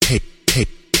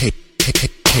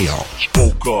Chaos.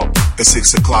 Woke up at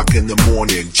 6 o'clock in the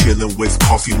morning, chilling with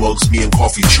coffee mugs, me and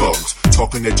coffee chugs,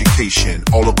 talking education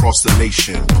all across the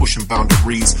nation, pushing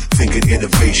boundaries, thinking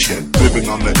innovation, living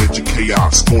on the edge of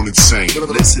chaos, going insane,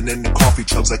 listening to coffee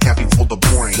chugs like caffeine for the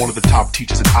brain. One of the top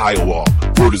teachers in Iowa,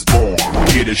 word is born,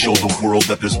 here to show the world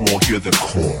that there's more here than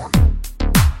corn.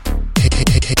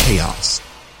 Chaos.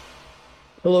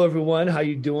 Hello, everyone. How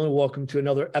you doing? Welcome to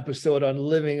another episode on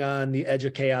Living on the Edge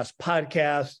of Chaos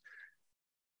podcast.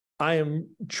 I am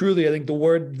truly, I think the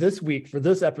word this week for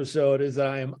this episode is that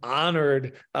I am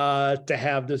honored to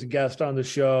have this guest on the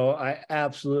show. I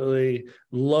absolutely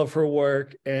love her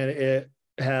work, and it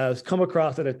has come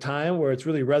across at a time where it's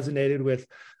really resonated with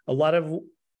a lot of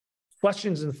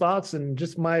questions and thoughts and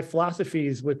just my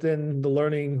philosophies within the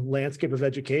learning landscape of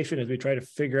education as we try to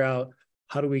figure out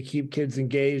how do we keep kids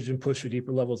engaged and push for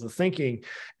deeper levels of thinking.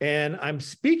 And I'm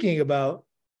speaking about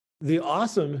the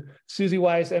awesome Susie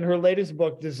Weiss and her latest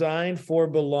book, Design for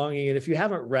Belonging. And if you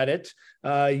haven't read it,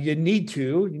 you need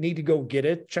to go get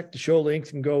it, check the show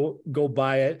links and go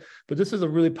buy it. But this is a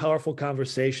really powerful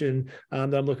conversation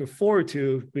that I'm looking forward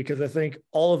to, because I think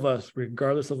all of us,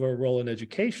 regardless of our role in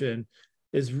education,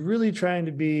 is really trying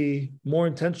to be more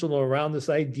intentional around this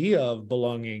idea of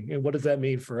belonging. And what does that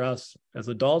mean for us as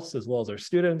adults, as well as our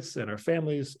students and our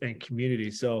families and community?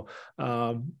 So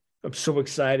I'm so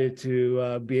excited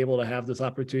to be able to have this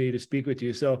opportunity to speak with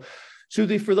you. So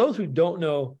Susie, for those who don't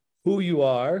know who you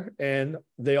are, and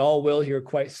they all will here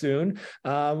quite soon,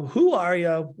 who are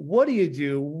you? What do you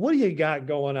do? What do you got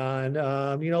going on?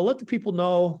 Let the people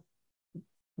know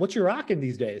what you're rocking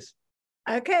these days.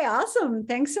 Okay, awesome.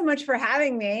 Thanks so much for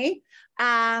having me.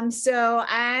 So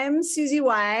I'm Susie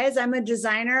Wise. I'm a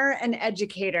designer and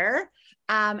educator.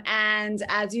 And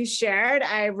as you shared,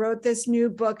 I wrote this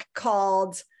new book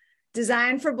called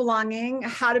Design for Belonging: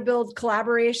 How to Build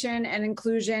Collaboration and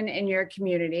Inclusion in Your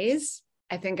Communities.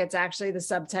 I think it's actually, the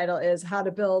subtitle is How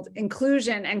to Build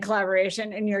Inclusion and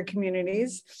Collaboration in Your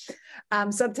Communities.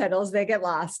 Subtitles, they get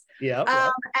lost. Yeah.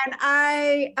 And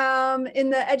I, in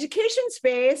the education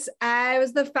space, I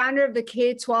was the founder of the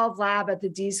K-12 lab at the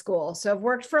D School. So I've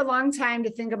worked for a long time to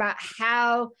think about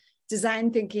how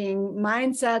design thinking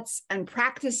mindsets and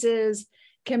practices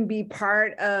can be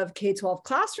part of K-12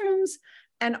 classrooms,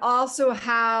 and also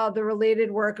how the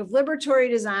related work of liberatory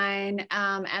design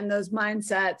and those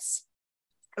mindsets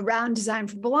around design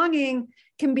for belonging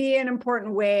can be an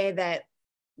important way that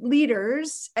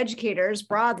leaders, educators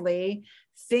broadly,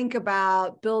 think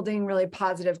about building really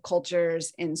positive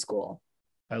cultures in school.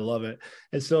 I love it.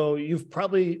 And so you've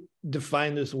probably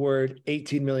defined this word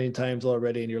 18 million times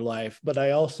already in your life, but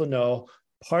I also know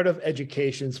part of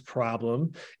education's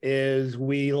problem is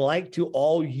we like to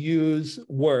all use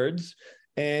words,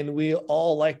 and we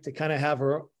all like to kind of have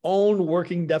our own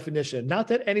working definition. Not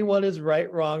that anyone is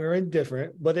right, wrong, or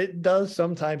indifferent, but it does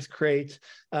sometimes create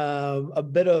a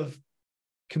bit of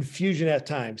confusion at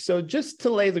times. So just to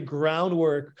lay the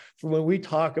groundwork for when we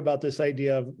talk about this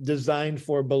idea of design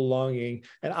for belonging,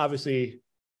 and obviously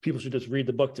people should just read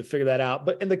the book to figure that out,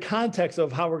 but in the context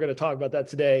of how we're going to talk about that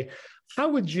today, how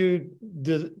would you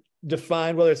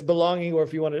define, whether it's belonging or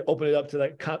if you want to open it up to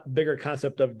that bigger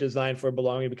concept of design for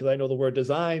belonging, because I know the word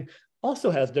design also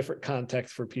has different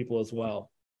contexts for people as well.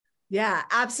 Yeah,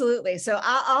 absolutely. So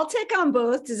I'll take on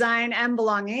both design and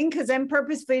belonging because I'm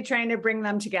purposefully trying to bring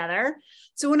them together.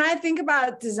 So when I think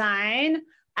about design,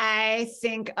 I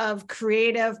think of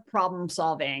creative problem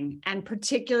solving. And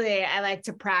particularly, I like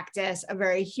to practice a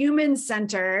very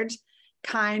human-centered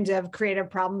kind of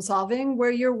creative problem solving where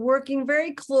you're working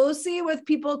very closely with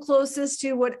people closest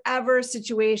to whatever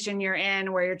situation you're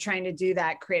in where you're trying to do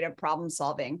that creative problem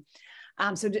solving.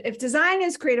 So if design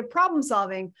is creative problem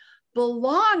solving,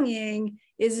 belonging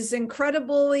is this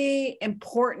incredibly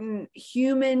important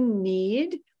human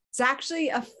need. It's actually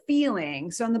a feeling.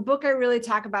 So in the book, I really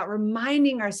talk about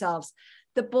reminding ourselves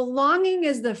that belonging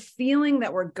is the feeling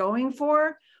that we're going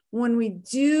for when we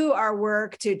do our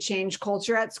work to change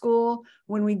culture at school,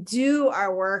 when we do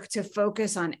our work to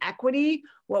focus on equity.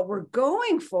 What we're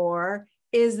going for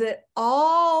is that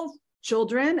all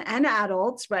children and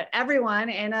adults, but everyone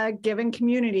in a given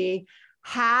community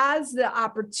has the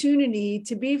opportunity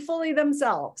to be fully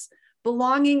themselves.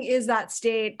 Belonging is that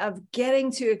state of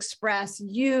getting to express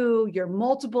your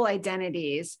multiple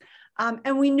identities.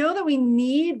 And we know that we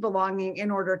need belonging in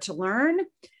order to learn.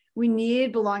 We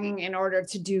need belonging in order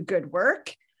to do good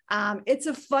work. It's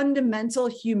a fundamental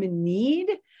human need,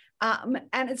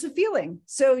 and it's a feeling.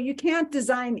 So you can't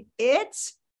design it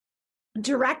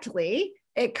directly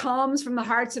It comes from the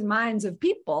hearts and minds of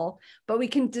people, but we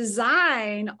can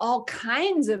design all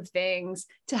kinds of things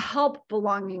to help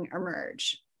belonging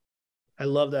emerge. I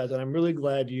love that. And I'm really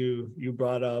glad you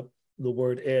brought up the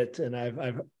word it. And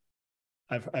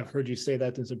I've heard you say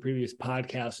that in some previous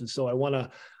podcasts. And so I want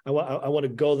to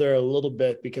go there a little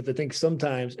bit, because I think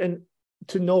sometimes, and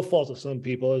to no fault of some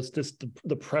people, it's just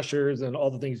the pressures and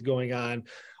all the things going on.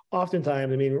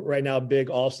 Oftentimes, I mean, right now, big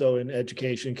also in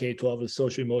education, K-12 is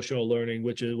social emotional learning,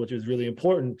 which is really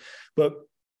important. But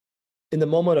in the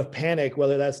moment of panic,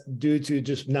 whether that's due to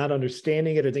just not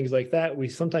understanding it or things like that, we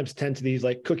sometimes tend to these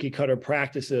like cookie cutter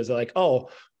practices, like, oh,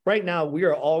 right now we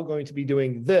are all going to be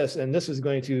doing this, and this is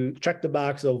going to check the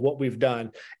box of what we've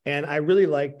done. And I really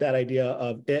like that idea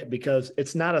of it, because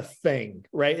it's not a thing,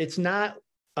 right? It's not.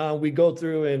 We go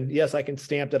through and yes, I can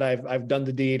stamp that I've done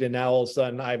the deed, and now all of a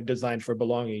sudden I've designed for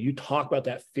belonging. You talk about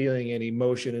that feeling and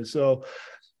emotion. And so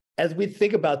as we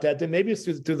think about that, then maybe it's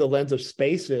through the lens of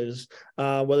spaces,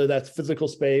 whether that's physical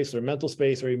space or mental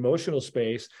space or emotional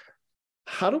space.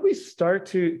 How do we start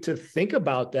to think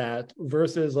about that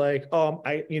versus like, oh,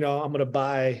 I'm going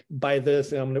to buy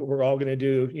this, and we're all going to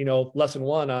do, lesson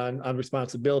 1 on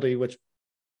responsibility, which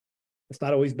it's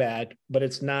not always bad, but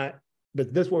it's not.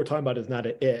 But this, what we're talking about, is not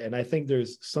it. And I think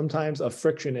there's sometimes a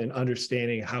friction in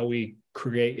understanding how we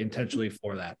create intentionally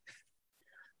for that.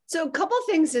 So a couple of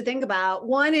things to think about.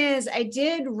 One is I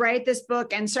did write this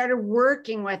book and started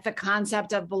working with the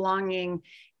concept of belonging,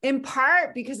 in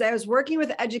part because I was working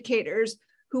with educators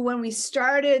who, when we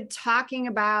started talking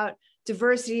about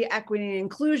diversity, equity, and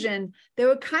inclusion, they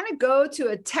would kind of go to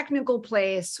a technical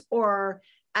place, or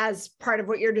as part of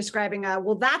what you're describing,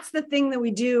 well, that's the thing that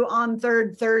we do on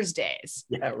third Thursdays.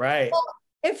 Yeah, right. Well,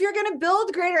 if you're going to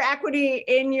build greater equity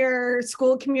in your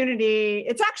school community,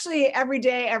 it's actually every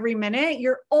day, every minute.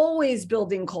 You're always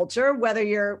building culture, whether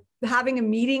you're having a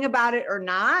meeting about it or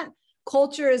not.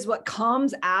 Culture is what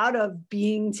comes out of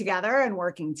being together and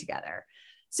working together.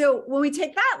 So when we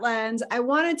take that lens, I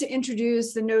wanted to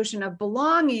introduce the notion of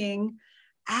belonging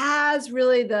as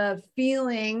really the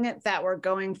feeling that we're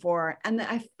going for. And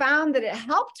I found that it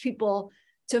helped people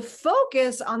to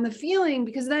focus on the feeling,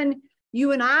 because then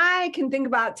you and I can think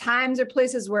about times or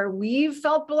places where we've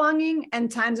felt belonging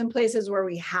and times and places where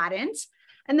we hadn't.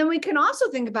 And then we can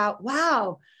also think about,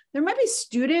 wow, there might be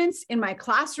students in my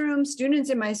classroom,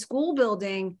 students in my school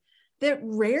building that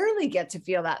rarely get to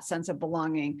feel that sense of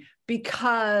belonging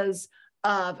because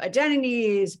of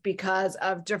identities, because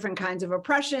of different kinds of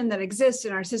oppression that exists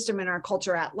in our system and our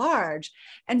culture at large.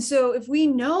 And so if we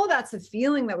know that's the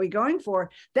feeling that we're going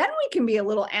for, then we can be a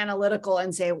little analytical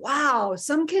and say, wow,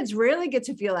 some kids rarely get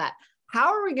to feel that. How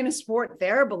are we going to support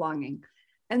their belonging?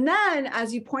 And then,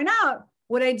 as you point out,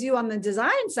 what I do on the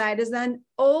design side is then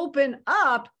open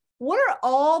up, what are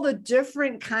all the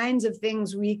different kinds of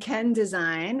things we can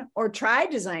design or try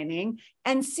designing,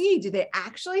 and see, do they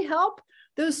actually help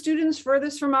those students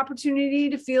furthest from opportunity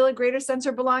to feel a greater sense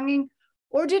of belonging?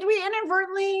 Or did we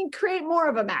inadvertently create more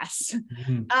of a mess?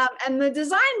 Mm-hmm. And the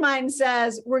design mind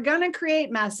says, we're going to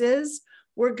create messes.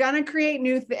 We're going to create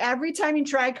every time you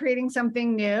try creating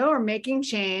something new or making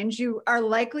change, you are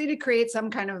likely to create some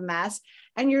kind of mess.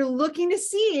 And you're looking to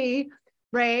see,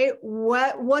 right,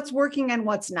 what's working and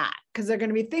what's not, because there are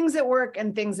going to be things that work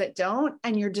and things that don't.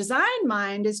 And your design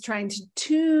mind is trying to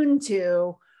tune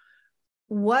to,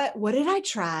 what did I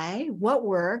try? What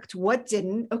worked? What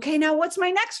didn't? Okay, now what's my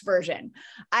next version?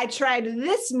 I tried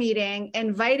this meeting,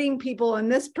 inviting people in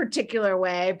this particular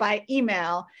way by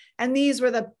email, and these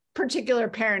were the particular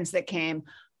parents that came.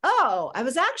 Oh, I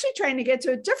was actually trying to get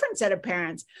to a different set of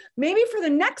parents. Maybe for the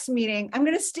next meeting, I'm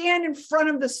going to stand in front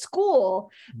of the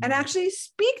school and actually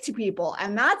speak to people,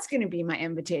 and that's going to be my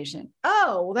invitation.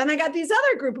 Oh, well, then I got these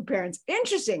other group of parents.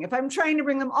 Interesting. If I'm trying to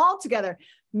bring them all together,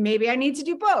 maybe I need to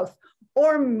do both.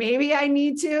 Or maybe I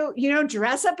need to,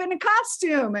 dress up in a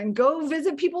costume and go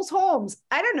visit people's homes.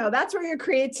 I don't know. That's where your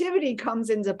creativity comes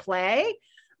into play.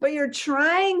 But you're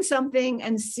trying something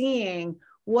and seeing,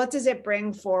 what does it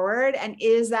bring forward? And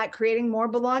is that creating more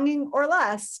belonging or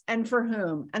less? And for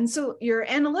whom? And so your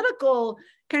analytical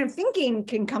kind of thinking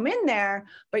can come in there,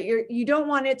 but you don't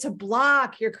want it to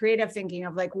block your creative thinking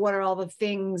of like, what are all the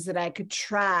things that I could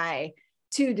try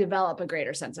to develop a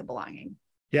greater sense of belonging?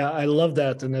 Yeah, I love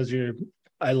that. And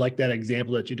I like that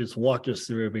example that you just walked us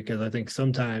through, because I think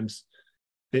sometimes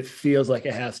it feels like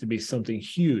it has to be something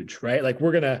huge, right? Like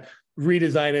we're going to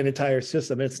redesign an entire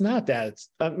system. It's not that.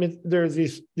 There's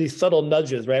these subtle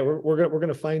nudges, right? We're going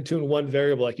to fine tune one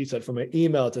variable, like you said, from an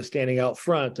email to standing out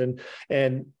front, and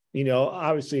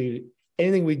obviously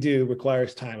anything we do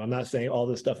requires time. I'm not saying all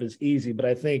this stuff is easy, but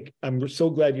I think I'm so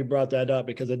glad you brought that up,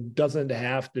 because it doesn't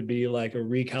have to be like a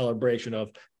recalibration of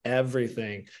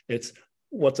everything. It's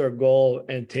what's our goal,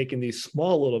 and taking these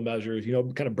small little measures,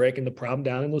 kind of breaking the problem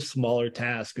down in those smaller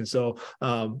tasks. And so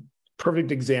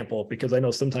perfect example, because I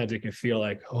know sometimes it can feel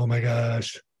like, oh my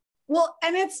gosh. Well,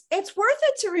 and it's worth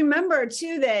it to remember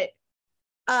too that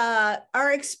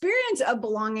our experience of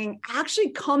belonging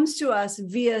actually comes to us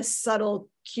via subtle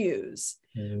cues,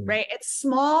 right? It's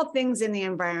small things in the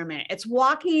environment. It's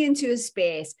walking into a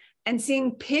space and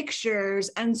seeing pictures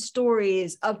and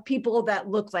stories of people that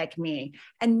look like me,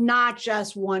 and not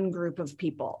just one group of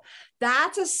people.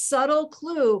 That's a subtle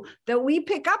clue that we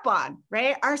pick up on,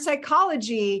 right? Our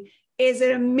psychology is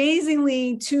an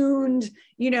amazingly tuned,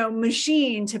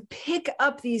 machine to pick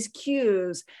up these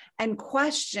cues and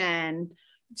question,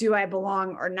 do I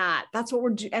belong or not? That's what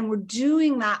we're doing. And we're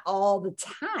doing that all the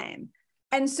time.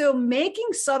 And so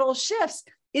making subtle shifts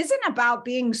isn't about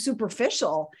being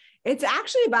superficial. It's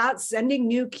actually about sending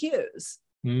new cues.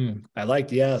 I love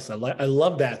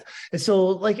that. And so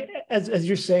like, as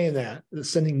you're saying that,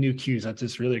 sending new cues, that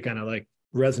just really kind of like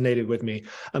resonated with me.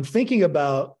 I'm thinking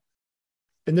about,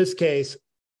 in this case,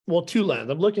 well, two lenses.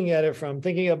 I'm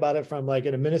thinking about it from like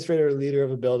an administrator or leader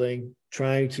of a building,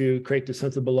 trying to create the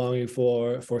sense of belonging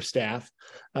for staff.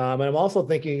 And I'm also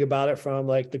thinking about it from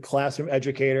like the classroom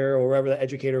educator, or wherever the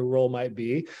educator role might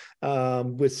be,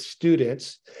 with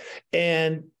students.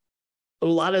 And a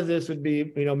lot of this would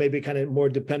be, maybe kind of more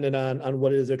dependent on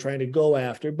what it is they're trying to go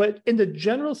after. But in the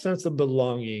general sense of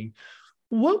belonging,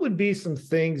 what would be some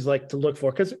things like to look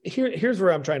for? Because here's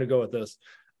where I'm trying to go with this.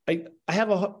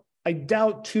 I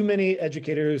doubt too many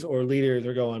educators or leaders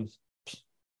are going,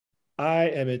 I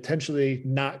am intentionally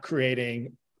not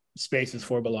creating spaces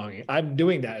for belonging. I'm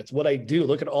doing that. It's what I do.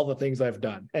 Look at all the things I've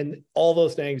done, and all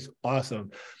those things,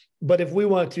 awesome. But if we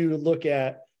want to look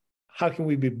at how can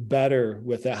we be better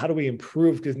with that? How do we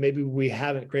improve? Because maybe we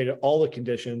haven't created all the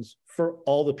conditions for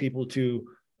all the people to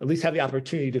at least have the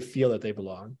opportunity to feel that they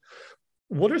belong.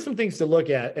 What are some things to look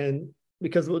at? And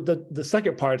because the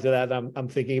second part to that I'm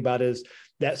thinking about is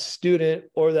that student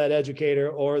or that educator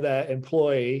or that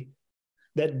employee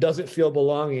that doesn't feel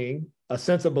belonging, a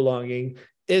sense of belonging,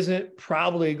 isn't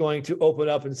probably going to open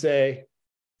up and say,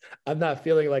 I'm not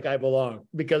feeling like I belong,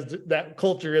 because that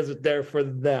culture isn't there for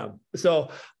them. So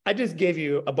I just gave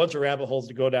you a bunch of rabbit holes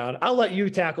to go down. I'll let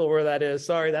you tackle where that is.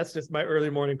 Sorry, that's just my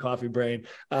early morning coffee brain.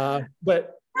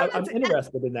 But I'm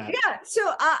interested in that. Yeah. So,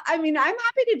 I'm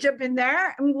happy to jump in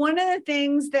there. I mean, one of the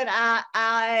things that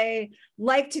I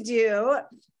like to do,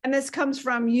 and this comes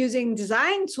from using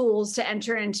design tools to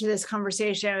enter into this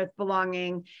conversation with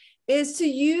belonging, is to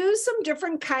use some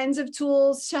different kinds of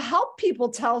tools to help people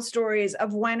tell stories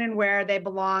of when and where they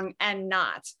belong and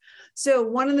not. So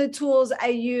one of the tools I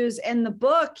use in the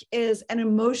book is an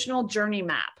emotional journey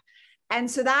map. And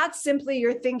so that's simply,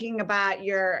 you're thinking about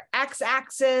your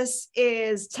x-axis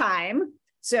is time.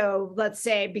 So let's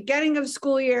say beginning of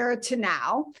school year to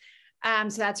now.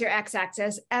 So that's your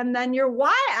x-axis. And then your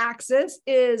y-axis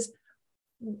is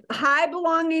high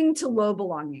belonging to low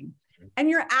belonging. And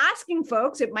you're asking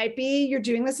folks, it might be you're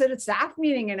doing this at a staff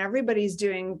meeting and everybody's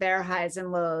doing their highs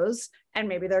and lows, and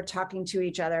maybe they're talking to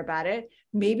each other about it.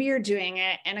 Maybe you're doing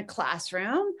it in a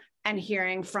classroom and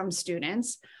hearing from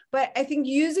students. But I think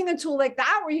using a tool like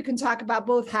that, where you can talk about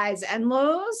both highs and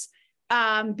lows,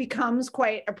 becomes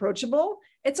quite approachable.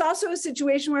 It's also a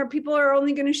situation where people are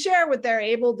only going to share what they're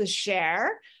able to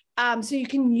share. So you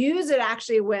can use it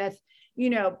actually with,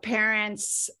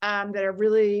 parents that are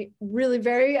really, really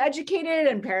very educated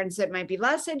and parents that might be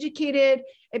less educated.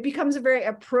 It becomes a very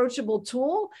approachable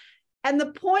tool. And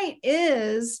the point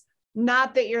is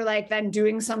not that you're like then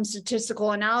doing some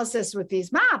statistical analysis with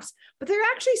these maps, but they're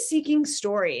actually seeking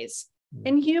stories.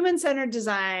 In human-centered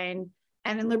design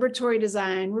and in liberatory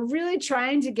design, we're really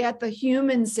trying to get the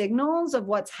human signals of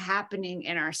what's happening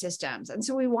in our systems. And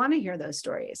so we want to hear those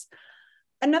stories.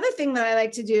 Another thing that I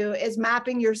like to do is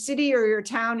mapping your city or your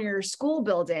town or your school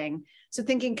building. So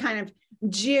thinking kind of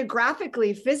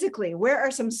geographically, physically, where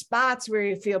are some spots where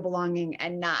you feel belonging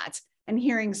and not? And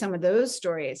hearing some of those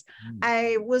stories.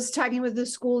 I was talking with a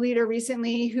school leader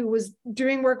recently who was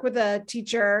doing work with a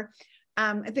teacher,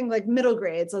 I think like middle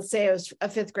grades, let's say it was a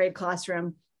 5th grade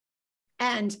classroom.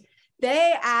 And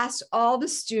they asked all the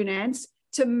students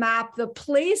to map the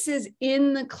places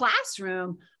in the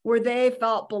classroom where they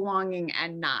felt belonging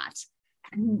and not.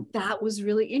 And that was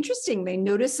really interesting. They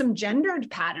noticed some gendered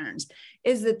patterns,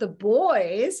 is that the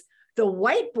boys, the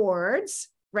whiteboards,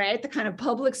 right, the kind of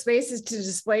public spaces to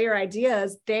display your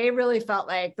ideas, they really felt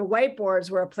like the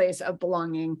whiteboards were a place of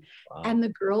belonging. Wow. And the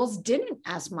girls didn't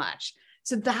as much.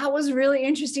 So that was really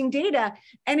interesting data.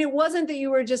 And it wasn't that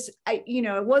you were just,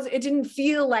 it didn't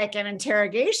feel like an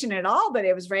interrogation at all, but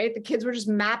it was right. The kids were just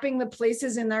mapping the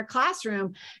places in their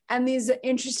classroom, and these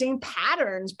interesting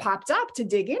patterns popped up to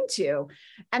dig into.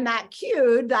 And that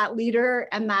cued that leader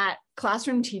and that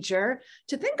classroom teacher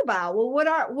to think about, well, what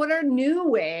are new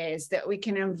ways that we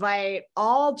can invite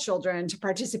all children to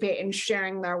participate in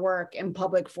sharing their work in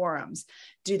public forums?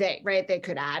 They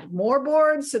could add more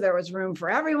boards so there was room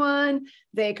for everyone.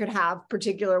 They could have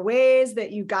particular ways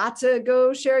that you got to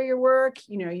go share your work.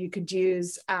 You could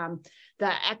use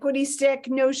the equity stick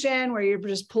notion where you're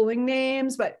just pulling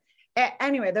names. But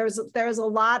anyway, there's a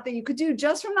lot that you could do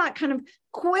just from that kind of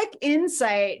quick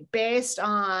insight based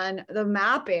on the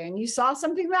mapping. You saw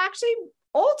something that actually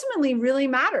ultimately really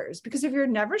matters, because if you're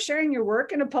never sharing your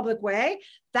work in a public way,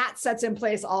 that sets in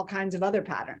place all kinds of other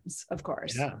patterns, of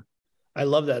course. Yeah, I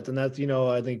love that. And that's,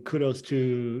 I think kudos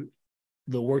to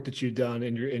the work that you've done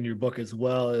in your book as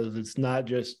well. Is it's not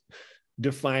just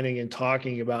defining and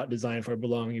talking about design for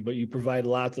belonging, but you provide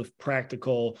lots of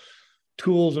practical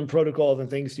tools and protocols and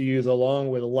things to use, along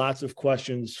with lots of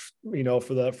questions, for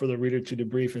the reader to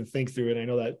debrief and think through. And I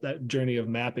know that journey of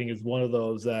mapping is one of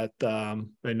those that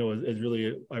I know is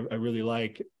really, I really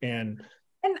like. And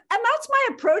that's my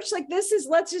approach. Like, this is,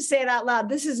 let's just say it out loud,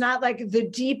 this is not like the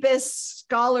deepest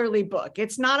scholarly book.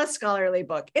 It's not a scholarly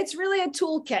book. It's really a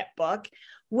toolkit book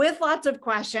with lots of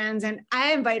questions. And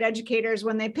I invite educators,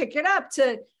 when they pick it up,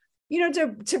 to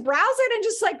browse it and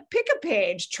just like pick a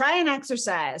page, try an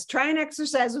exercise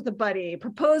with a buddy,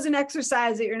 propose an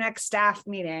exercise at your next staff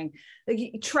meeting.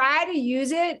 Like, try to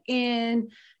use it in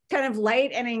kind of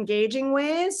light and engaging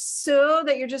ways so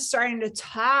that you're just starting to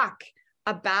talk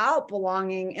about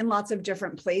belonging in lots of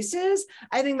different places.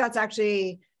 I think that's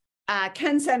actually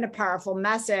can send a powerful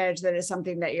message that is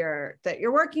something that you're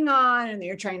working on and that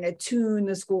you're trying to tune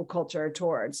the school culture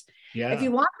towards. Yeah. If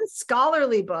you want a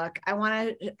scholarly book, I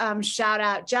want to shout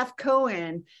out Jeff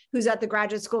Cohen, who's at the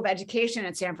Graduate School of Education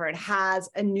at Stanford, has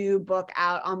a new book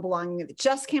out on belonging that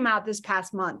just came out this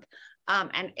past month.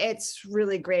 And it's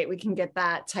really great. We can get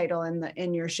that title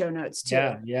in your show notes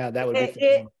too. Yeah, that would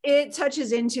be it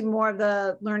touches into more of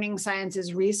the learning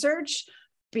sciences research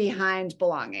behind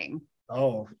belonging.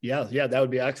 Oh, yeah, that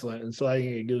would be excellent. And so I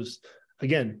think it gives,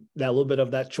 again, that little bit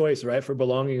of that choice, right, for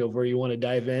belonging, of where you want to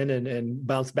dive in and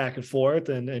bounce back and forth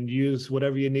and use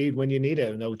whatever you need when you need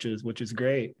it, which is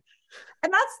great.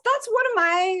 And that's one of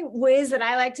my ways that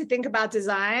I like to think about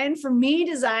design. For me,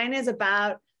 design is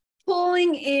about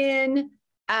pulling in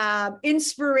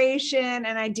inspiration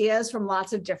and ideas from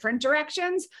lots of different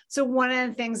directions. So one of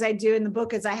the things I do in the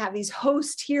book is I have these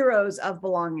host heroes of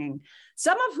belonging,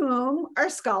 some of whom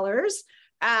are scholars,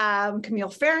 Camille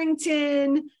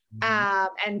Farrington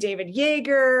and David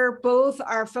Yeager. Both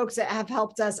are folks that have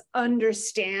helped us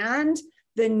understand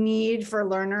the need for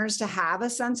learners to have a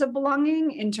sense of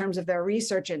belonging in terms of their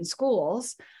research in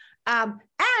schools. And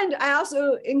I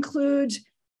also include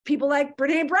people like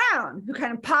Brene Brown, who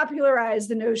kind of popularized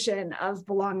the notion of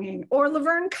belonging, or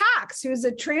Laverne Cox, who's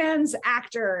a trans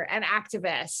actor and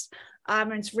activist.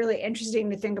 And it's really interesting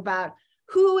to think about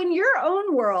who in your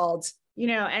own world,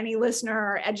 any listener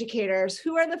or educators,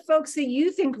 who are the folks that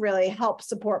you think really help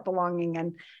support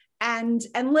belonging and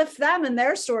lift them and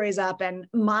their stories up, and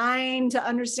mine, to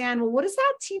understand, well, what does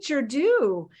that teacher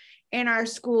do in our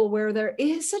school where there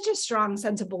is such a strong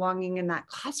sense of belonging in that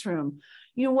classroom?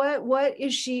 What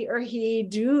is she or he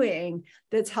doing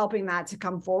that's helping that to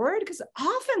come forward? Because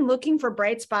often looking for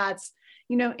bright spots,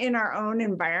 in our own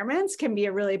environments can be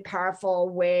a really powerful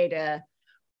way to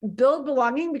build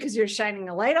belonging, because you're shining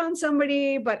a light on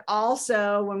somebody. But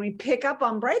also, when we pick up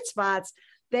on bright spots,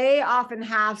 they often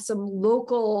have some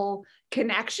local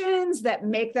connections that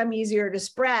make them easier to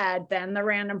spread than the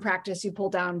random practice you pull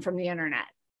down from the internet.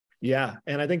 Yeah.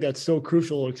 And I think that's so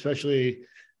crucial, especially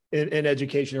in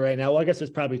education right now. Well, I guess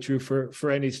it's probably true for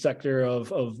any sector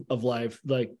of life,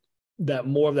 like that,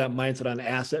 more of that mindset on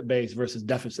asset-based versus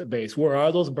deficit-based. Where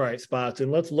are those bright spots?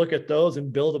 And let's look at those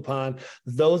and build upon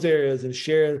those areas and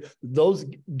share those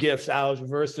gifts out,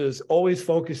 versus always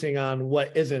focusing on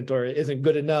what isn't, or isn't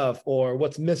good enough, or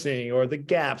what's missing, or the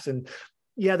gaps. And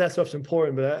yeah, that stuff's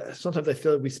important, but sometimes I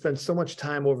feel like we spend so much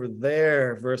time over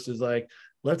there versus like,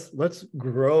 let's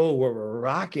grow where we're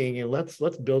rocking, and let's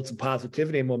build some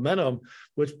positivity and momentum,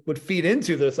 which would feed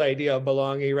into this idea of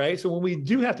belonging, right? So when we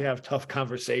do have to have tough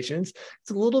conversations,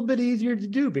 it's a little bit easier to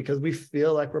do because we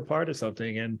feel like we're part of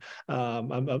something. And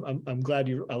I'm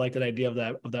glad I like that idea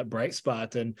of that bright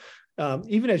spot. And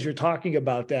even as you're talking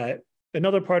about that,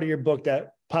 another part of your book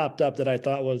that popped up that I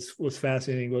thought was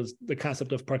fascinating was the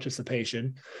concept of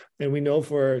participation. And we know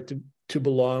to to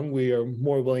belong. We are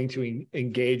more willing to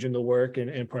engage in the work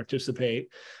and participate.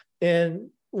 And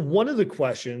one of the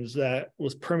questions that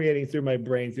was permeating through my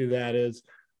brain through that is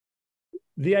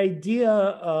the idea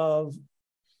of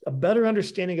a better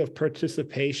understanding of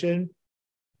participation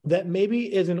that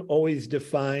maybe isn't always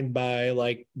defined by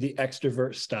like the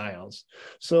extrovert styles.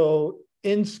 So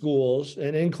in schools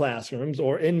and in classrooms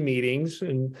or in meetings,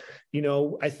 and, you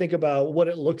know, I think about what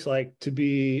it looks like to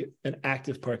be an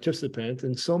active participant.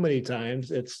 And so many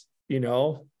times it's, you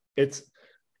know, it's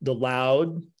the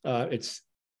loud, it's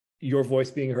your voice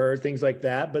being heard, things like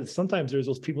that. But sometimes there's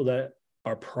those people that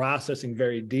are processing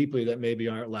very deeply that maybe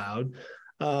aren't loud.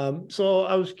 So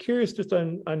I was curious just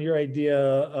on your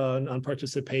idea on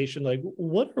participation, like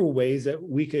what are ways that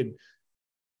we could,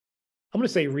 I'm going to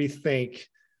say rethink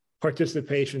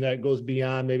participation that goes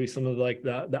beyond maybe some of like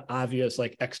the obvious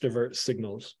like extrovert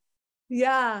signals?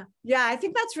 Yeah. I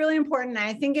think that's really important.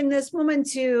 I think in this moment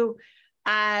too,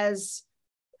 as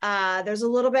there's a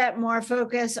little bit more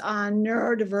focus on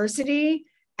neurodiversity,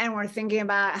 and we're thinking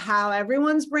about how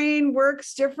everyone's brain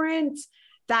works different.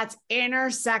 That's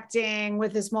intersecting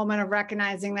with this moment of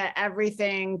recognizing that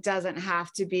everything doesn't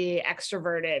have to be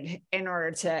extroverted in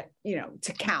order to, you know,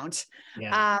 to count.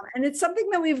 Yeah. And it's something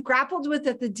that we've grappled with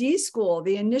at the D School.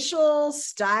 The initial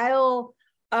style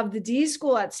of the D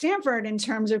School at Stanford in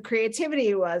terms of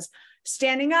creativity was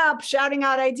standing up, shouting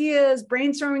out ideas,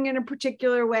 brainstorming in a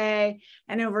particular way.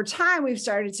 And over time, we've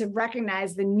started to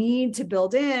recognize the need to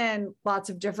build in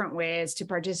lots of different ways to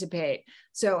participate.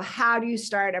 So how do you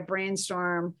start a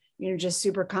brainstorm, you know, just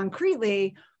super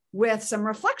concretely with some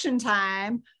reflection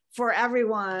time for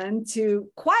everyone to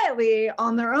quietly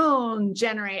on their own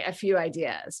generate a few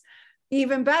ideas?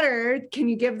 Even better, can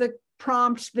you give the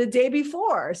prompt the day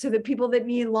before so that people that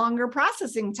need longer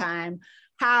processing time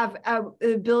have an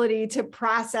ability to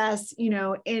process, you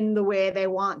know, in the way they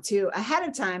want to ahead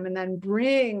of time, and then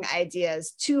bring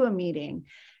ideas to a meeting?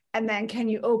 And then can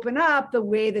you open up the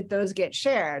way that those get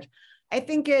shared? I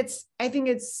think it's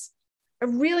a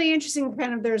really interesting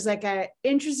kind of, there's like a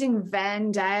interesting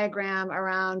Venn diagram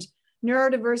around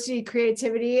neurodiversity,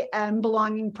 creativity, and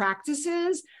belonging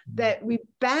practices that we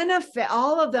benefit,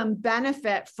 all of them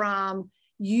benefit from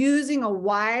using a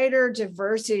wider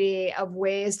diversity of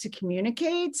ways to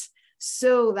communicate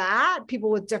so that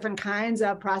people with different kinds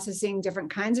of processing,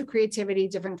 different kinds of creativity,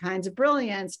 different kinds of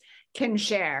brilliance can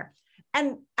share.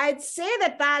 And I'd say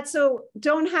that so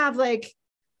don't have like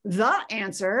the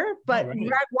answer, but I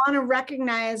want to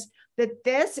recognize that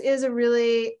this is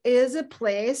a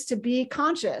place to be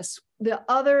conscious. The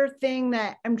other thing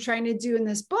that I'm trying to do in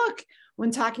this book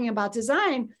when talking about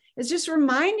design is just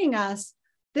reminding us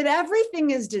that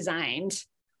everything is designed,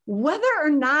 whether or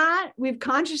not we've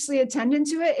consciously attended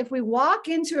to it. If we walk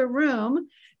into a room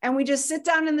and we just sit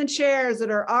down in the chairs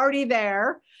that are already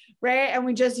there, right? And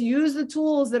we just use the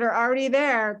tools that are already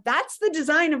there, that's the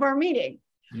design of our meeting.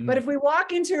 But if we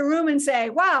walk into a room and say,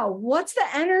 wow, what's the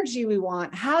energy we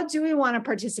want? How do we want to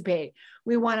participate?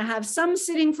 We want to have some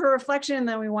sitting for reflection, and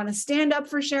then we want to stand up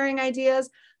for sharing ideas.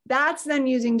 That's then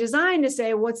using design to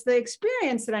say, what's the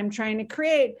experience that I'm trying to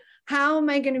create? How am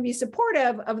I going to be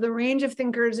supportive of the range of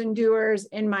thinkers and doers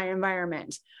in my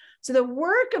environment? So the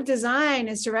work of design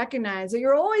is to recognize that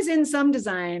you're always in some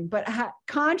design, but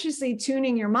consciously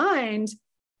tuning your mind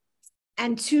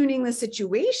and tuning the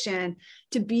situation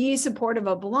to be supportive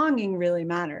of belonging really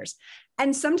matters.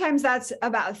 And sometimes that's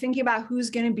about thinking about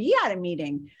who's going to be at a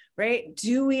meeting, right?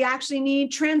 Do we actually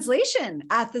need translation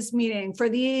at this meeting for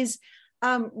these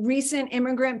recent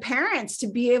immigrant parents to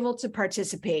be able to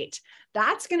participate?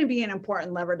 That's going to be an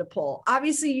important lever to pull.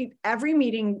 Obviously, every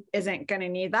meeting isn't going to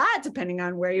need that, depending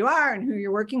on where you are and who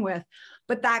you're working with.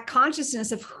 But that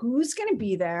consciousness of who's going to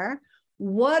be there,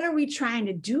 what are we trying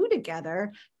to do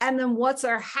together, and then what's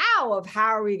our how of how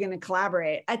are we going to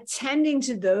collaborate? Attending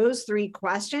to those three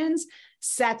questions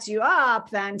sets you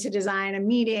up then to design a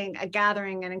meeting, a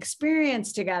gathering, an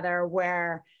experience together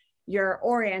where you're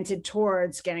oriented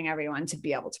towards getting everyone to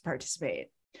be able to participate.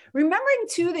 Remembering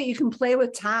too that you can play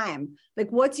with time. Like,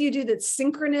 what do you do that's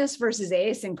synchronous versus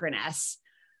asynchronous,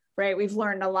 right? We've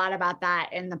learned a lot about that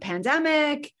in the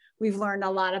pandemic. We've learned a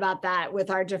lot about that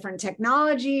with our different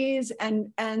technologies.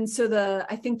 And so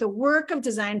I think the work of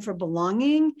design for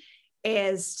belonging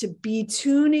is to be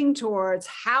tuning towards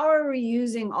how are we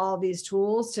using all these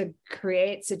tools to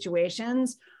create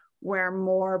situations where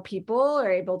more people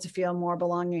are able to feel more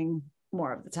belonging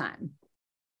more of the time.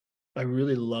 I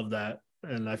really love that.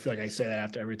 And I feel like I say that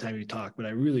after every time you talk, but I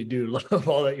really do love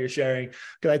all that you're sharing,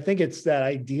 because I think it's that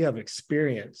idea of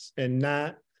experience and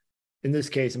not in this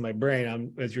case, in my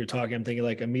brain, as you're talking, I'm thinking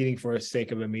like a meeting for the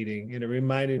sake of a meeting. And it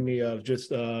reminded me of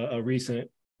just a recent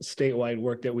statewide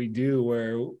work that we do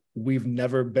where we've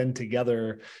never been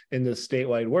together in this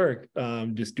statewide work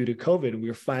just due to COVID. We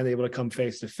were finally able to come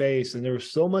face to face. And there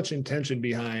was so much intention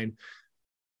behind,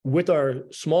 with our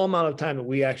small amount of time that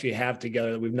we actually have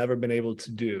together that we've never been able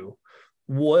to do,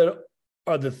 what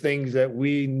are the things that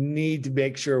we need to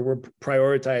make sure we're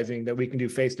prioritizing that we can do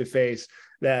face to face,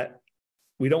 that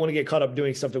we don't want to get caught up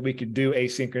doing stuff that we could do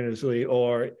asynchronously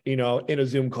or, in a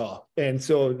Zoom call. And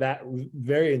so that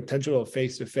very intentional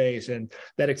face to face and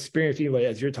that experience,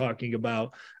 as you're talking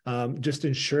about, just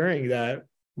ensuring that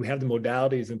we have the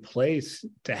modalities in place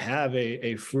to have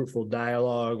a fruitful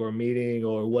dialogue or meeting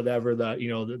or whatever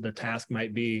the task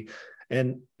might be.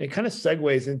 And it kind of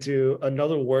segues into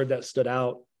another word that stood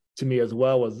out to me as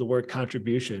well, was the word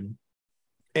contribution.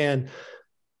 And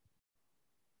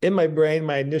in my brain,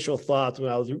 my initial thoughts when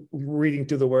I was reading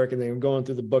through the work and then going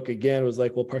through the book again was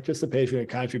like, well, participation and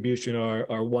contribution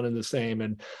are one and the same.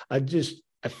 And I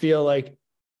feel like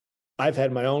I've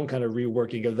had my own kind of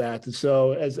reworking of that. And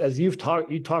so as you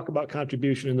talk about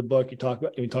contribution in the book, you talk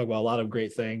about a lot of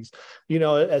great things,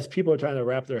 as people are trying to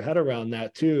wrap their head around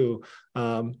that too.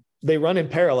 They run in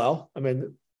parallel. I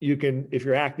mean, you can, if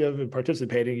you're active and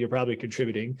participating, you're probably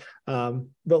contributing. But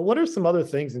what are some other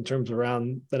things in terms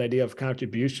around that idea of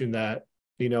contribution that,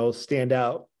 stand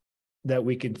out that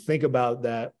we can think about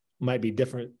that might be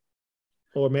different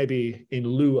or maybe in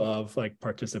lieu of like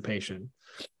participation?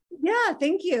 Yeah,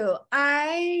 thank you.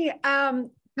 Contribution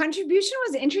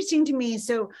was interesting to me.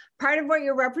 So part of what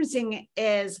you're referencing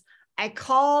is I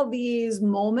call these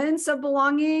moments of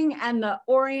belonging, and the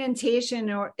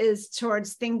orientation is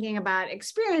towards thinking about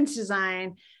experience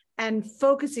design and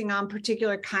focusing on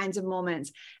particular kinds of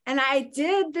moments. And I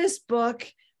did this book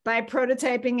by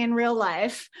prototyping in real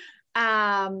life.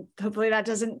 Hopefully that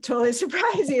doesn't totally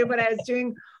surprise you, but I was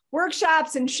doing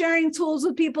workshops and sharing tools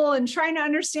with people and trying to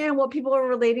understand what people are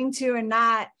relating to and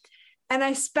not. And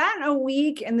I spent a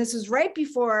week, and this was right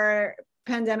before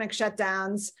pandemic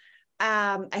shutdowns.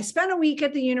 I spent a week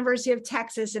at the University of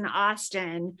Texas in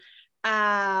Austin.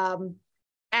 And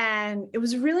it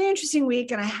was a really interesting week.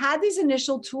 And I had these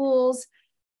initial tools,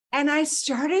 and I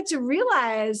started to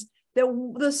realize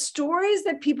that the stories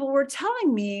that people were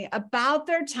telling me about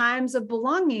their times of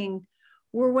belonging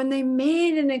were when they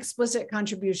made an explicit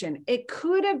contribution. It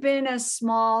could have been as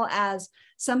small as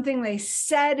something they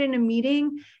said in a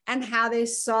meeting and how they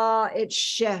saw it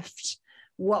shift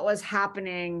what was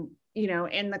happening,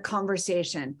 in the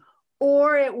conversation,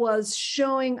 or it was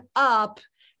showing up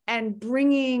and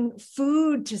bringing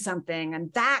food to something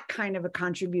and that kind of a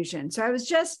contribution. So I was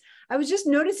just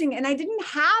noticing, and I didn't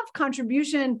have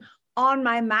contribution on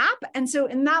my map. And so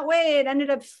in that way, it ended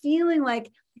up feeling like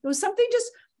it was something just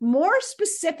more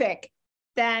specific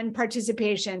than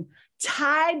participation,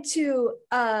 tied to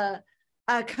a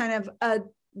kind of a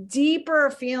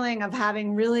deeper feeling of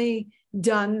having really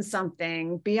done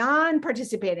something beyond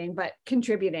participating, but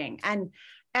contributing. And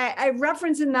I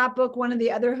reference in that book, one of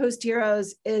the other host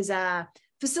heroes is a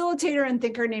facilitator and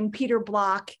thinker named Peter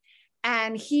Block.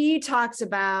 And he talks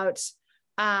about,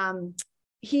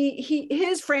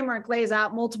 his framework lays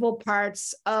out multiple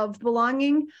parts of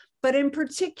belonging, but in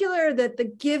particular that the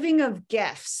giving of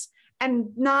gifts,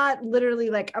 and not literally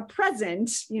like a present,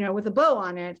 with a bow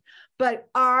on it, but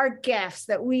our gifts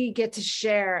that we get to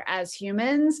share as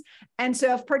humans. And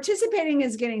so if participating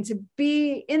is getting to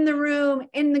be in the room,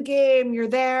 in the game, you're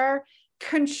there,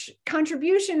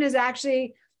 contribution is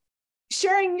actually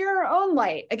sharing your own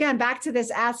light. Again, back to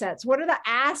this assets. What are the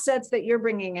assets that you're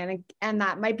bringing in? And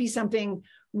that might be something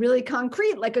really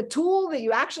concrete, like a tool that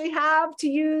you actually have to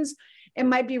use. It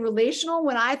might be relational.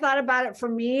 When I thought about it, for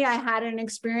me, I had an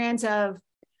experience of,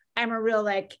 I'm a real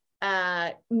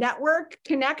network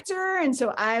connector. And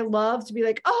so I love to be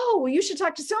like, oh, well, you should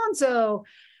talk to so-and-so.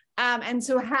 And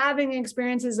so having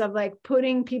experiences of like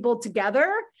putting people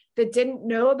together that didn't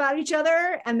know about each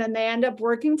other, and then they end up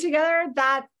working together,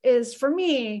 that is for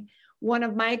me, one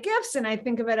of my gifts. And I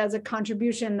think of it as a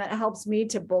contribution that helps me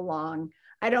to belong.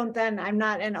 I'm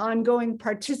not an ongoing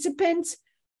participant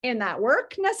in that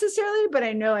work necessarily, but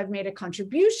I know I've made a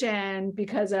contribution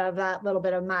because of that little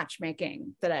bit of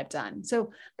matchmaking that I've done.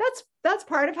 So that's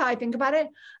part of how I think about it.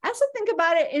 I also think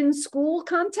about it in school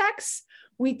contexts.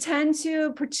 We tend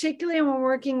to, particularly when we're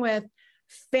working with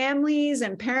families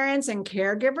and parents and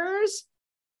caregivers,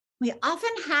 we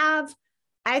often have,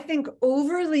 I think,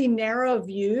 overly narrow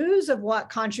views of what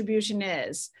contribution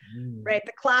is, right?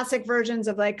 The classic versions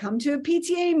of like, come to a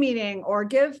PTA meeting or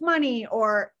give money,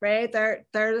 or right there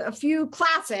are a few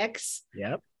classics.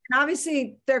 Yep.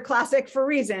 obviously they're classic for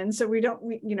reasons. So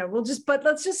but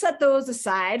let's just set those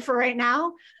aside for right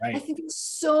now. Right. I think there's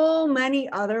so many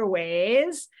other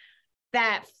ways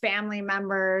that family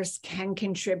members can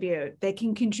contribute. They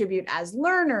can contribute as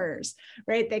learners,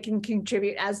 right? They can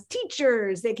contribute as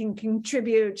teachers. They can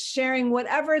contribute sharing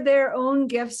whatever their own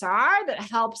gifts are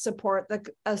that help support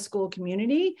a school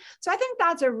community. So I think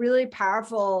that's a really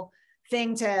powerful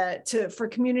thing for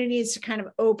communities to kind of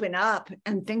open up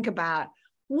and think about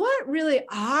what really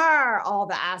are all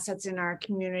the assets in our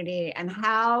community and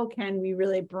how can we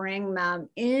really bring them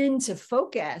into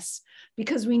focus?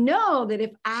 Because we know that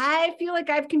if I feel like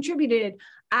I've contributed,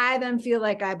 I then feel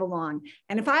like I belong.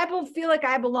 And if I feel like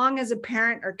I belong as a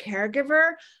parent or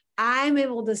caregiver, I'm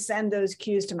able to send those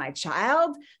cues to my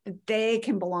child that they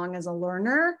can belong as a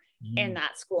learner in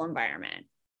that school environment.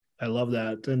 I love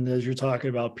that. And as you're talking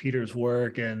about Peter's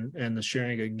work and the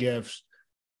sharing of gifts,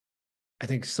 I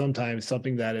think sometimes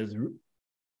something that is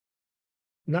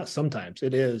not sometimes,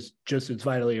 it is just as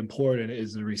vitally important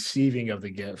is the receiving of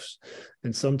the gifts.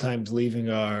 And sometimes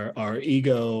leaving our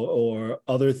ego or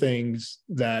other things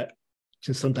that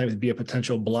can sometimes be a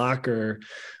potential blocker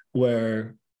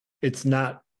where it's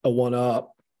not a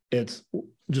one-up. It's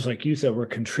just like you said, we're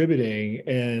contributing.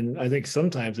 And I think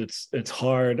sometimes it's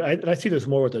hard. I see this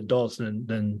more with adults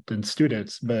than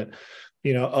students, but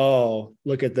oh,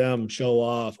 look at them show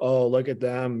off. Oh, look at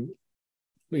them,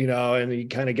 and you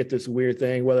kind of get this weird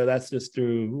thing, whether that's just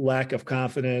through lack of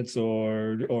confidence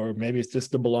or maybe it's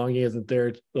just the belonging isn't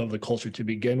there of the culture to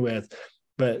begin with.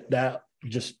 But that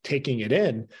just taking it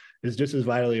in is just as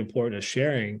vitally important as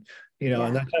sharing,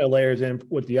 and that kind of layers in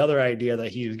with the other idea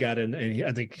that he's got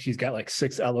I think he's got like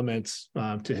 6 elements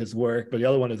to his work, but the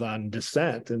other one is on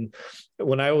dissent. And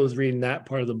when I was reading that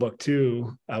part of the book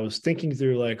too, I was thinking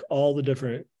through like all the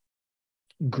different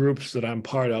groups that I'm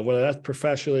part of, whether that's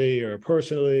professionally or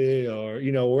personally or,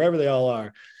 wherever they all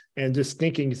are, and just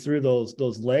thinking through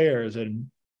those layers and,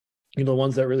 the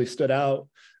ones that really stood out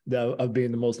of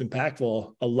being the most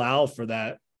impactful allow for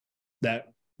that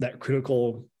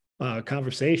critical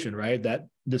conversation, right? That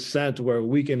dissent where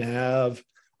we can have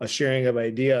a sharing of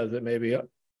ideas that maybe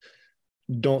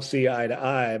don't see eye to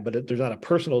eye, but there's not a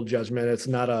personal judgment. It's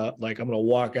not like I'm going to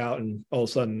walk out and all of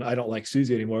a sudden I don't like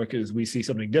Susie anymore because we see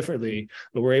something differently,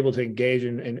 but we're able to engage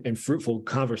in fruitful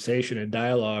conversation and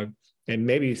dialogue and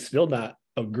maybe still not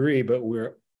agree, but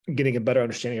we're getting a better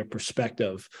understanding of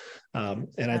perspective.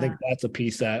 And I think that's a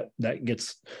piece that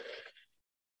gets,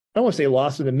 I don't want to say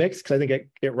lost in the mix because I think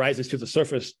it rises to the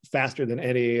surface faster than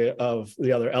any of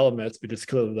the other elements, but just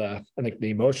because of the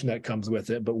emotion that comes with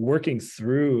it. But working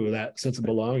through that sense of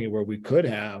belonging where we could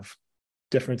have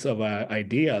difference of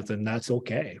ideas, and that's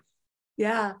okay.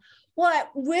 Yeah. Well,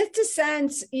 with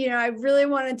dissent, I really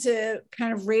wanted to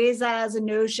kind of raise that as a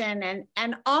notion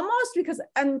and almost because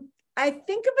I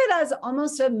think of it as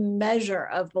almost a measure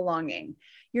of belonging.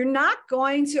 You're not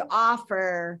going to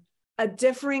offer a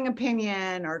differing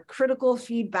opinion or critical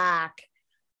feedback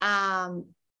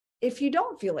if you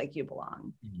don't feel like you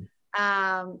belong.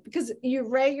 Because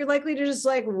you're likely to just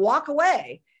like walk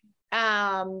away,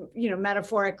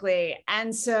 metaphorically.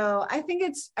 And so I think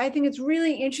it's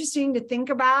really interesting to think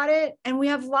about it. And we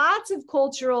have lots of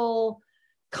cultural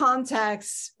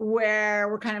contexts where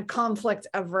we're kind of conflict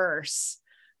averse.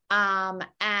 And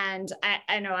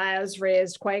I know I was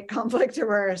raised quite conflict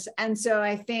averse. And so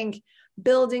I think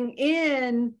building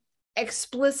in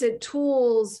explicit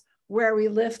tools where we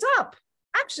lift up.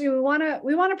 Actually, we want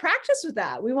to practice with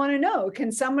that. We want to know,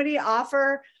 can somebody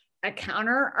offer a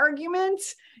counter argument?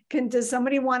 Does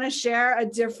somebody want to share a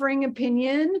differing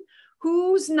opinion?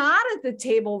 Who's not at the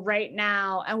table right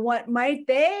now? And what might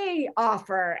they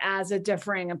offer as a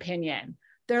differing opinion?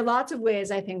 There are lots of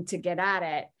ways, I think, to get at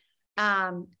it.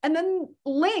 And then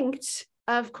linked,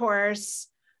 of course,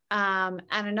 and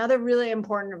another really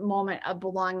important moment of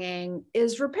belonging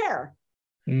is repair.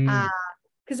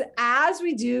 Because as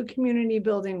we do community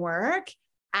building work,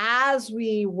 as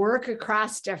we work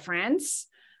across difference,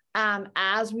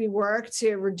 as we work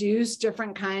to reduce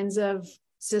different kinds of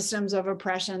systems of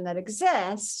oppression that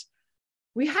exist,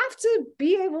 we have to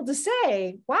be able to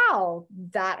say, wow,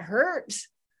 that hurt.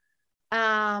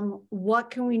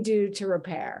 What can we do to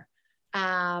repair?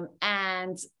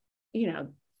 And,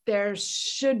 there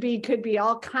could be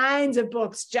all kinds of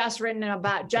books just written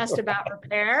about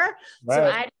repair. Right.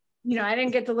 So I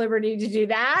didn't get the liberty to do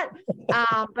that.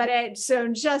 So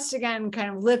just again,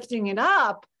 kind of lifting it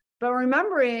up, but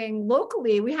remembering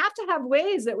locally, we have to have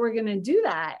ways that we're going to do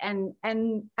that. And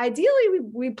ideally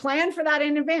we plan for that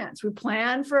in advance. We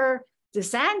plan for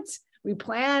dissent. We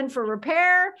plan for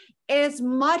repair as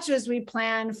much as we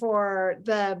plan for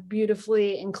the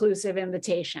beautifully inclusive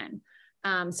invitation.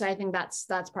 So I think that's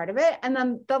part of it. And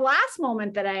then the last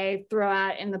moment that I throw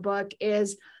out in the book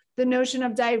is the notion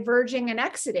of diverging and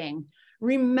exiting,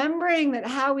 remembering that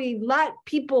how we let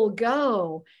people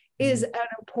go is an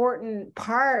important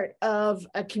part of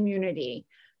a community.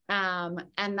 And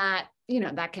that,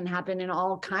 that can happen in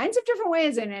all kinds of different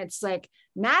ways. And it's like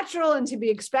natural and to be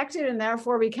expected, and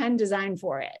therefore we can design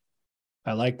for it.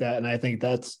 I like that. And I think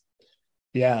that's,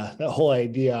 that whole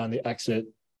idea on the exit,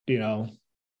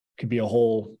 could be a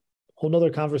whole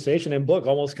nother conversation and book,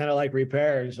 almost kind of like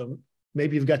repair. So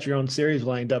maybe you've got your own series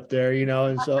lined up there,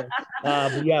 and so,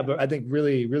 but I think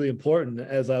really, really important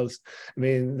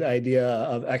the idea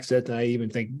of exit. And I even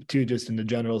think too, just in the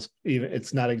generals, even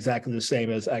it's not exactly the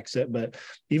same as exit, but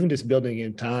even just building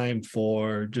in time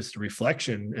for just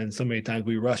reflection. And so many times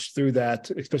we rush through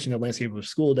that, especially in the landscape of a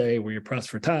school day where you're pressed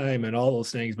for time and all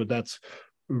those things, but that's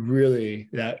really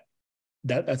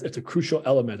it's a crucial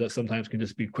element that sometimes can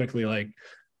just be quickly like,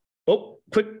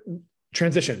 quick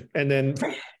transition. And then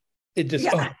it just,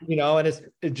 and it's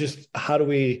just, how do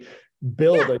we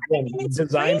build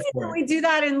design for it? We do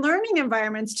that in learning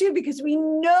environments too, because we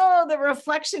know that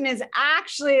reflection is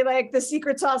actually like the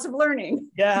secret sauce of learning.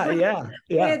 Yeah.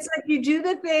 It's like you do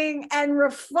the thing and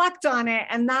reflect on it,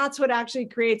 and that's what actually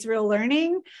creates real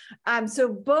learning.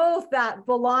 So both that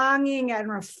belonging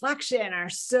and reflection are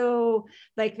so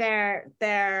like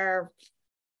they're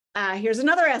here's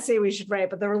another essay we should write,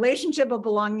 but the relationship of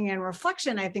belonging and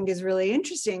reflection, I think, is really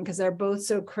interesting because they're both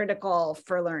so critical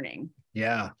for learning.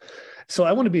 Yeah. So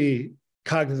I want to be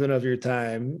cognizant of your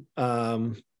time,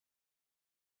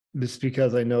 just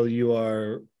because I know you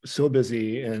are so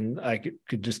busy and I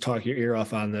could just talk your ear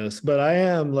off on this, but I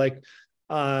am like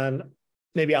on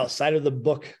maybe outside of the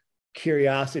book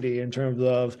curiosity in terms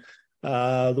of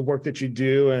the work that you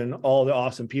do and all the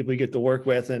awesome people you get to work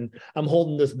with. And I'm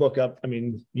holding this book up. I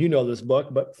mean, this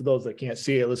book, but for those that can't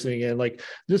see it listening in, like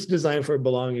this Design for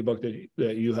Belonging book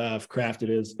that you have crafted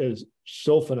is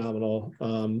so phenomenal.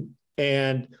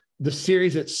 And the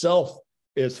series itself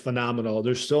is phenomenal.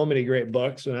 There's so many great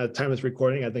books. And at the time of this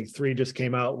recording, I think 3 just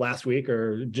came out last week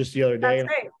or just the other day.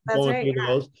 That's right.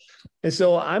 Those. And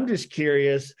so I'm just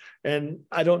curious, and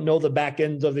I don't know the back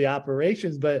ends of the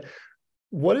operations, but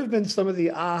what have been some of the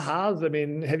ahas? I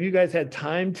mean, have you guys had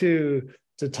time to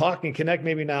talk and connect?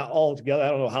 Maybe not all together. I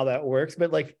don't know how that works,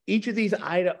 but like each of these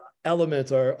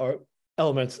elements are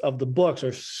elements of the books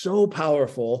are so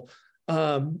powerful.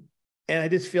 And I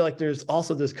just feel like there's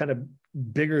also this kind of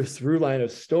bigger through line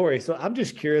of story. So I'm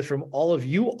just curious from all of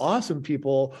you awesome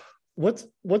people, what's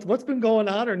been going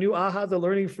on or new ahas of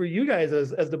learning for you guys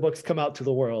as the books come out to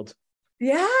the world?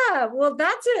 Yeah, well,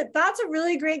 that's a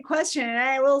really great question. And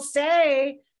I will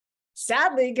say,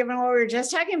 sadly, given what we were just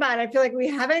talking about, I feel like we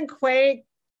haven't quite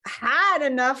had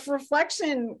enough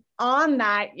reflection on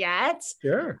that yet.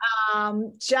 Sure.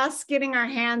 Just getting our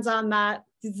hands on the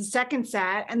second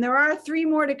set. And there are 3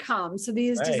 more to come. So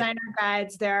these designer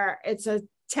guides, it's a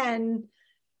 10,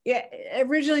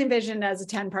 originally envisioned as a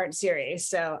 10-part series.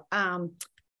 So,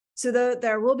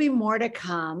 there will be more to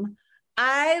come.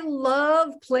 I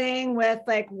love playing with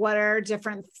like what are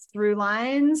different through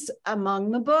lines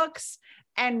among the books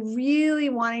and really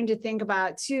wanting to think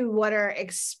about too, what are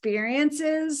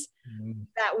experiences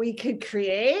that we could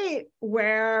create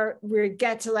where we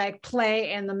get to like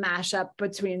play in the mashup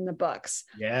between the books.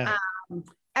 Yeah.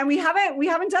 And we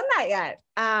haven't done that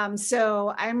yet.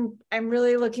 So I'm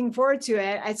really looking forward to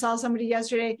it. I saw somebody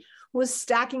yesterday was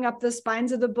stacking up the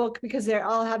spines of the book because they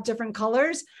all have different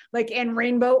colors, like in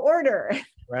rainbow order.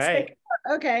 Right.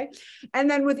 Like, okay. And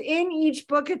then within each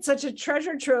book, it's such a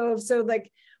treasure trove. So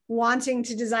like wanting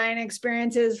to design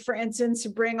experiences, for instance, to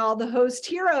bring all the host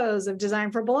heroes of Design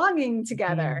for Belonging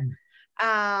together,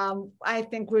 I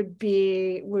think would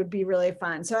be really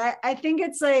fun. So I think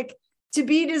it's like to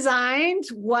be designed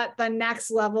what the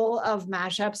next level of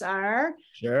mashups are.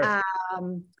 Sure.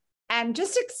 And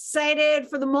just excited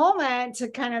for the moment to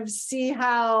kind of see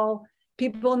how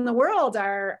people in the world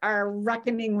are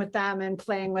reckoning with them and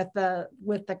playing with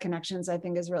the connections. I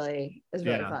think is really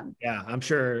fun. Yeah, I'm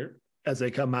sure as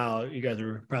they come out, you guys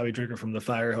are probably drinking from the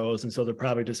fire hose, and so there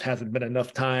probably just hasn't been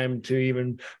enough time to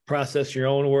even process your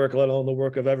own work, let alone the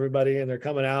work of everybody. And they're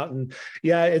coming out, and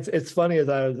it's funny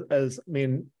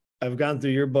I've gone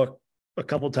through your book a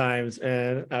couple of times,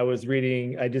 and I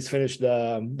just finished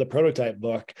the prototype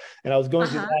book, and I was going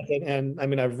through that, and I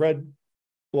mean, I've got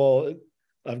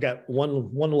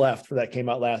one left that came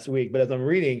out last week, but as I'm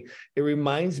reading, it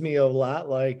reminds me a lot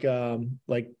like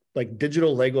like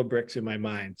digital Lego bricks in my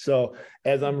mind. So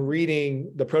as I'm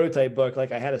reading the prototype book,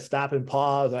 like I had to stop and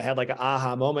pause. I had like an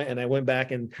aha moment, and I went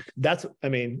back, and that's, I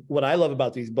mean, what I love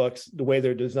about these books, the way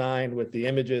they're designed with the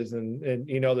images, and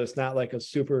you know, there's not like a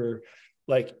super,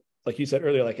 like you said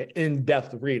earlier, like an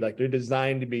in-depth read. Like they're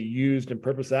designed to be used and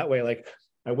purpose that way. Like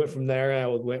I went from there and I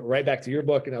went right back to your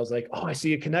book, and I was like, oh, I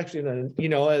see a connection. And, you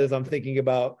know, as I'm thinking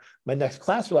about my next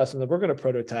class lesson that we're going to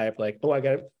prototype, like,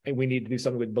 oh, we need to do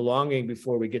something with belonging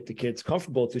before we get the kids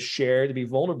comfortable to share, to be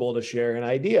vulnerable, to share an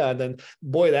idea. And then,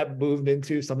 boy, that moved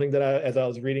into something that as I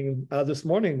was reading this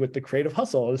morning with the creative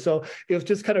hustle. And so it was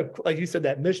just kind of, like you said,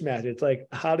 that mishmash. It's like,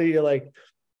 how do you like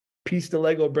piece the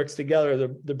Lego bricks together,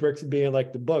 the bricks being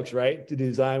like the books, right? To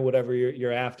design whatever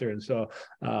you're after. And so,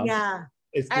 yeah.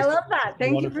 I love that.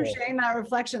 Thank wonderful. You for sharing that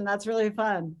reflection. That's really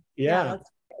fun. Yeah,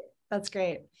 that's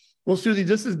great. Well, Susie,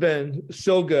 this has been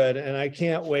so good, and I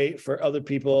can't wait for other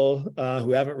people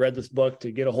who haven't read this book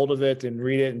to get a hold of it and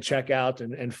read it and check out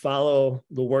and follow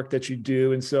the work that you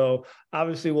do. And so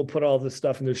obviously we'll put all this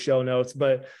stuff in the show notes,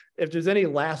 but if there's any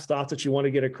last thoughts that you want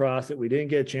to get across that we didn't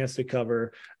get a chance to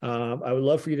cover, I would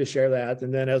love for you to share that.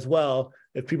 And then as well,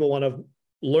 if people want to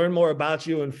learn more about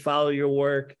you and follow your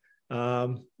work,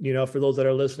 you know, for those that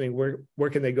are listening, where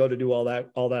can they go to do all that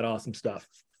awesome stuff?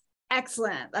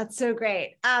 Excellent. That's so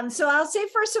great. So I'll say,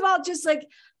 first of all, just like,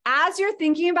 as you're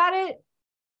thinking about it,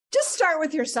 just start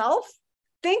with yourself.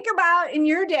 Think about in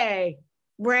your day,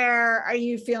 where are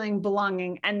you feeling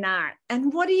belonging and not?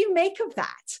 And what do you make of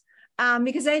that?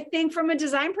 Because I think from a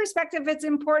design perspective, it's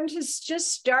important to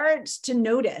just start to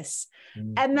notice.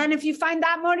 Mm-hmm. And then if you find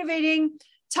that motivating,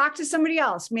 talk to somebody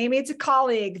else. Maybe it's a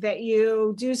colleague that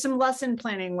you do some lesson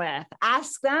planning with.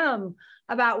 Ask them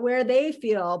about where they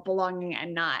feel belonging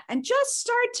and not. And just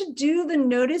start to do the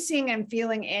noticing and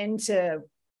feeling into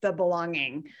the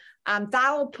belonging.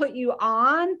 That will put you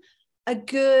on a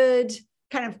good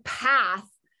kind of path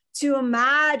to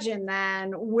imagine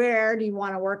then where do you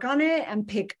want to work on it and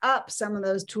pick up some of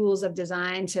those tools of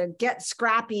design to get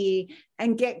scrappy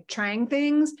and get trying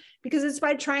things, because it's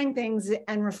by trying things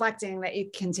and reflecting that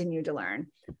you continue to learn.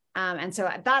 And so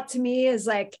that to me is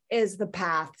the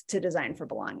path to design for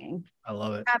belonging. I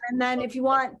love it. And then if you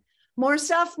want more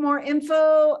stuff, more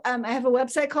info, I have a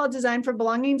website called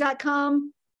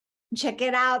designforbelonging.com. Check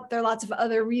it out. There are lots of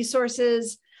other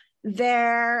resources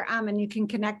there, and you can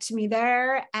connect to me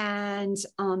there. And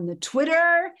on the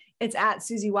Twitter, it's at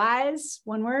Susie Wise,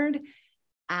 one word,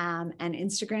 and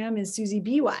Instagram is Susie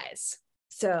B Wise.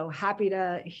 So happy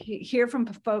to hear from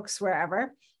folks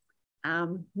wherever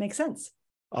makes sense.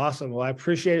 Awesome. Well, I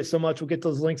appreciate it so much. We'll get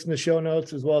those links in the show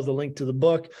notes, as well as the link to the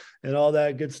book and all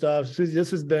that good stuff. Susie, this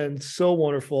has been so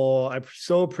wonderful. I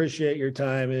so appreciate your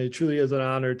time, and it truly is an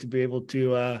honor to be able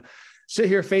to sit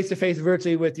here face-to-face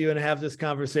virtually with you and have this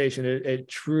conversation. It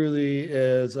truly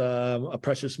is a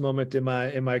precious moment in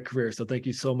my career. So thank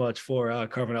you so much for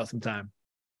carving out some time.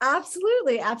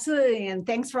 Absolutely. Absolutely. And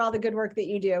thanks for all the good work that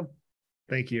you do.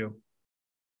 Thank you.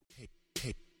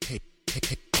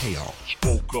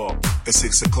 Woke up at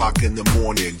 6 o'clock in the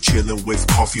morning, chilling with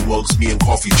coffee mugs, me and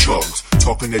coffee chugs,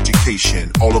 talking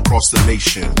education all across the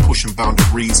nation, pushing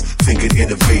boundaries, thinking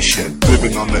innovation,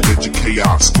 living on the edge of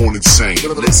chaos, going insane,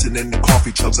 listening to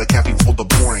coffee chugs like caffeine for the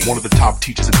brain. One of the top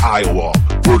teachers in Iowa,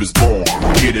 word is born,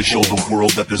 here to show the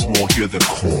world that there's more here than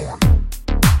corn.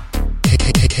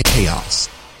 Chaos.